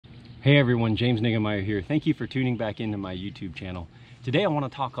Hey everyone, James Niggemeyer here. Thank you for tuning back into my YouTube channel. Today I want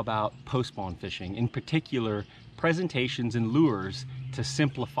to talk about post-spawn fishing, in particular presentations and lures to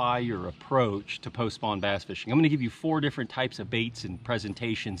simplify your approach to post-spawn bass fishing. I'm going to give you 4 different types of baits and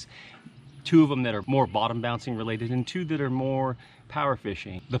presentations, 2 of them that are more bottom bouncing related and 2 that are more power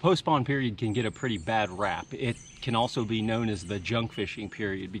fishing. The post-spawn period can get a pretty bad rap. It can also be known as the junk fishing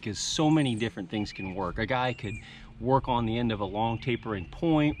period because so many different things can work. A guy could work on the end of a long tapering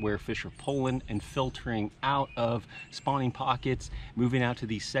point where fish are pulling and filtering out of spawning pockets, moving out to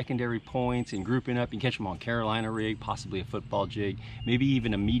these secondary points and grouping up. You can catch them on Carolina rig, possibly a football jig, maybe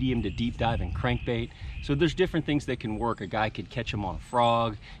even a medium to deep dive and crankbait. So there's different things that can work. A guy could catch them on a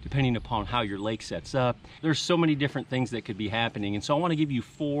frog, depending upon how your lake sets up. There's so many different things that could be happening. And so I want to give you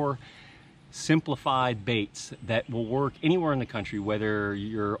 4 simplified baits that will work anywhere in the country, whether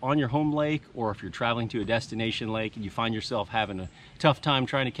you're on your home lake or if you're traveling to a destination lake and you find yourself having a tough time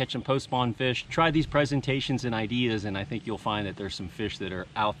trying to catch some post-spawn fish. Try these presentations and ideas, and I think you'll find that there's some fish that are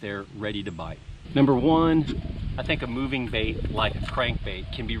out there ready to bite. Number 1, I think a moving bait like a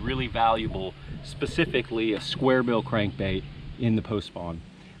crankbait can be really valuable, specifically a square bill crankbait in the post-spawn.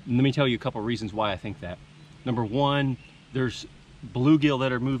 Let me tell you a couple reasons why I think that. Number 1, there's bluegill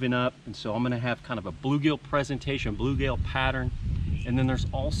that are moving up, and so I'm going to have kind of a bluegill presentation, bluegill pattern. And then there's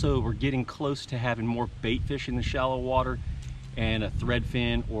also, we're getting close to having more bait fish in the shallow water, and a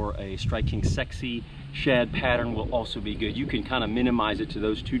threadfin or a Strike King sexy shad pattern will also be good. You can kind of minimize it to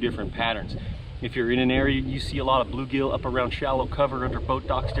those 2 different patterns. If you're in an area you see a lot of bluegill up around shallow cover under boat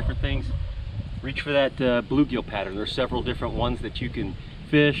docks, different things, reach for that bluegill pattern. There's several different ones that you can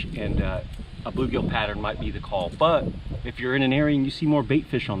fish, and a bluegill pattern might be the call. But if you're in an area and you see more bait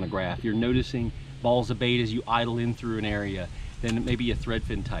fish on the graph, you're noticing balls of bait as you idle in through an area, then maybe a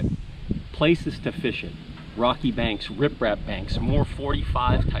threadfin type. Places to fish it: rocky banks, riprap banks, more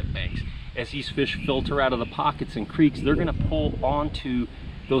 45 type banks. As these fish filter out of the pockets and creeks, they're going to pull onto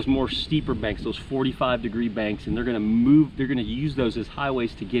those more steeper banks, those 45-degree banks, and they're going to use those as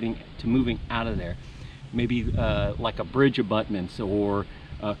highways to moving out of there. Maybe like a bridge abutments or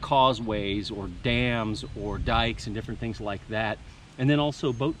causeways or dams or dikes and different things like that. And then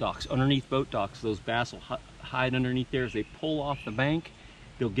also boat docks. Underneath boat docks, those bass will hide underneath there. As they pull off the bank,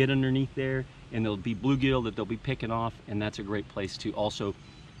 they'll get underneath there, and there'll be bluegill that they'll be picking off, and that's a great place to also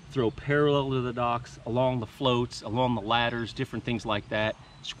throw parallel to the docks, along the floats, along the ladders, different things like that.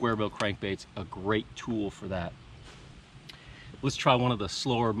 Square bill crankbait's a great tool for that. Let's try one of the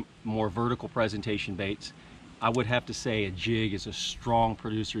slower, more vertical presentation baits. I would have to say a jig is a strong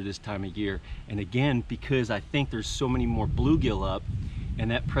producer this time of year. And again, because I think there's so many more bluegill up, and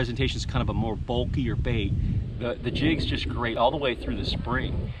that presentation is kind of a more bulkier bait, the jig's just great all the way through the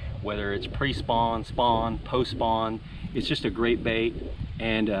spring. Whether it's pre-spawn, spawn, post-spawn, it's just a great bait.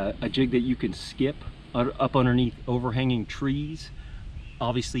 And a jig that you can skip up underneath overhanging trees,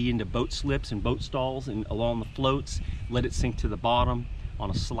 obviously into boat slips and boat stalls and along the floats, let it sink to the bottom on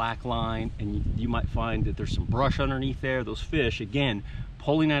a slack line, and you might find that there's some brush underneath there. Those fish, again,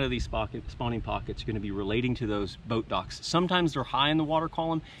 pulling out of these spawning pockets, are going to be relating to those boat docks. Sometimes they're high in the water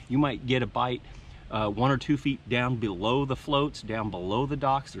column. You might get a bite 1 or 2 feet down below the floats, down below the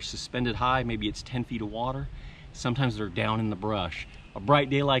docks. They're suspended high, maybe it's 10 feet of water. Sometimes they're down in the brush. A bright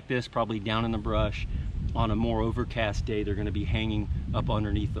day like this, probably down in the brush. On a more overcast day, they're going to be hanging up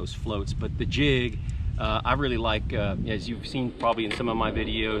underneath those floats. But the jig, I really like, as you've seen probably in some of my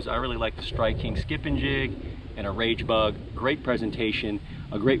videos, I really like the Strike King skipping jig and a rage bug. Great presentation,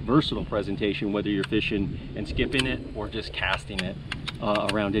 a great versatile presentation, whether you're fishing and skipping it or just casting it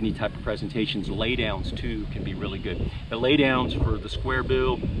around any type of presentations. Laydowns too can be really good. The laydowns for the square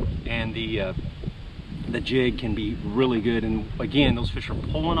bill and the jig can be really good. And again, those fish are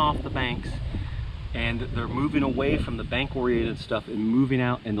pulling off the banks, and they're moving away from the bank-oriented stuff and moving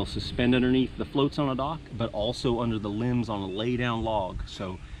out, and they'll suspend underneath the floats on a dock, but also under the limbs on a lay-down log.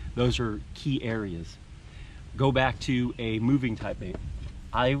 So those are key areas. Go back to a moving type bait.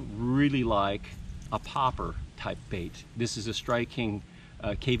 I really like a popper type bait. This is a Strike King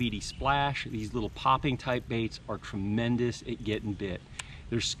KVD Splash. These little popping type baits are tremendous at getting bit.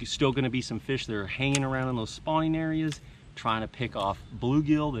 There's still going to be some fish that are hanging around in those spawning areas, trying to pick off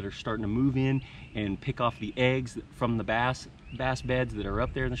bluegill that are starting to move in and pick off the eggs from the bass beds that are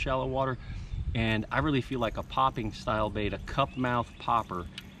up there in the shallow water. And I really feel like a popping style bait, a cup mouth popper,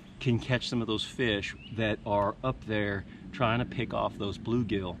 can catch some of those fish that are up there trying to pick off those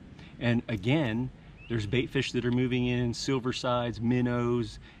bluegill. And again, there's bait fish that are moving in, silver sides,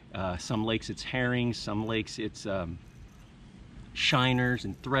 minnows, some lakes it's herrings, some lakes it's shiners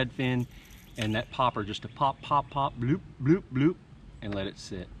and threadfin. And that popper, just a pop, pop, pop, bloop, bloop, bloop, and let it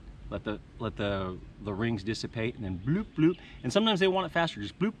sit. let the rings dissipate, and then bloop bloop. And sometimes they want it faster,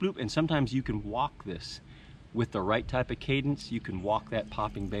 just bloop bloop. And sometimes you can walk this with the right type of cadence. You can walk that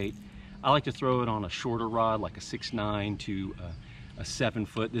popping bait. I like to throw it on a shorter rod, like a 6'9" to a 7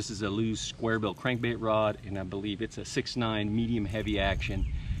 foot. This is a Lew's square bill crankbait rod, and I believe it's a 6'9" medium heavy action.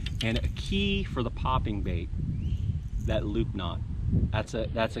 And a key for the popping bait, that loop knot. That's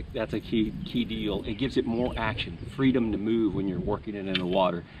a key deal. It gives it more action, freedom to move when you're working it in the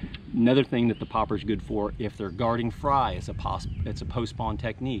water. Another thing that the popper's good for, if they're guarding fry, it's a post-spawn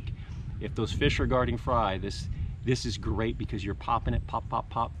technique. If those fish are guarding fry, this is great because you're popping it, pop, pop,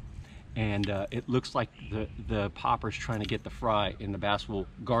 pop, and it looks like the popper's trying to get the fry, and the bass will,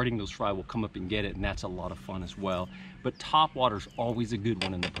 guarding those fry, will come up and get it, and that's a lot of fun as well. But top water's always a good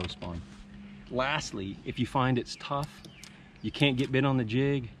one in the post spawn. Lastly, if you find it's tough, you can't get bit on the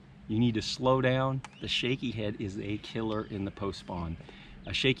jig, you need to slow down, the shaky head is a killer in the post spawn.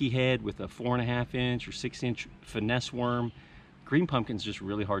 A shaky head with a 4.5 inch or 6 inch finesse worm. Green pumpkin's just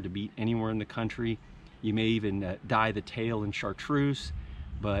really hard to beat anywhere in the country. You may even dye the tail in chartreuse,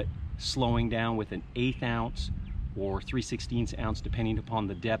 but slowing down with an 1/8 ounce or 3/16 ounce, depending upon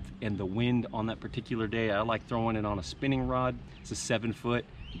the depth and the wind on that particular day. I like throwing it on a spinning rod. It's a 7 foot.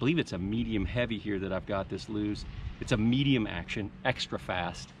 I believe it's a medium heavy here that I've got this Lew's. It's a medium action, extra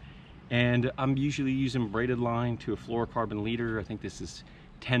fast. And I'm usually using braided line to a fluorocarbon leader. I think this is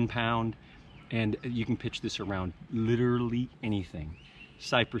 10 pound. And you can pitch this around literally anything.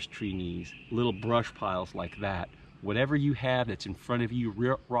 Cypress tree knees, little brush piles like that. Whatever you have that's in front of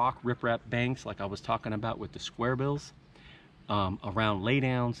you, rock, riprap banks like I was talking about with the square bills, around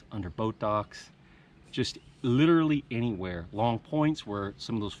laydowns, under boat docks, just literally anywhere. Long points where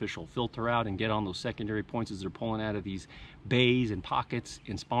some of those fish will filter out and get on those secondary points as they're pulling out of these bays and pockets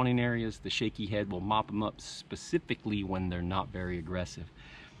in spawning areas. The shaky head will mop them up specifically when they're not very aggressive.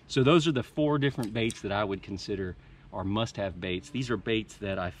 So those are the 4 different baits that I would consider are must-have baits. These are baits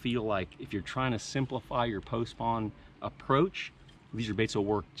that I feel like if you're trying to simplify your post-spawn approach, these are baits that will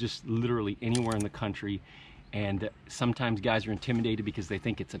work just literally anywhere in the country. And sometimes guys are intimidated because they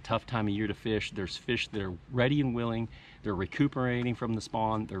think it's a tough time of year to fish. There's fish that are ready and willing. They're recuperating from the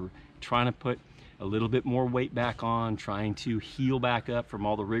spawn. They're trying to put a little bit more weight back on, trying to heal back up from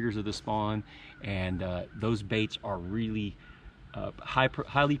all the rigors of the spawn. And those baits are really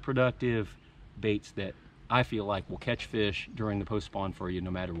highly productive baits that I feel like will catch fish during the post spawn for you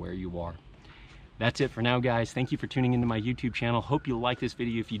no matter where you are. That's it for now, guys. Thank you for tuning into my YouTube channel. Hope you like this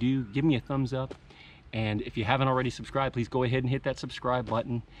video. If you do, give me a thumbs up. And if you haven't already subscribed, please go ahead and hit that subscribe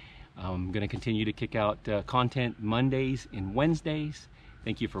button. I'm going to continue to kick out content Mondays and Wednesdays.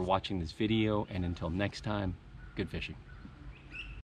 Thank you for watching this video, and until next time, good fishing.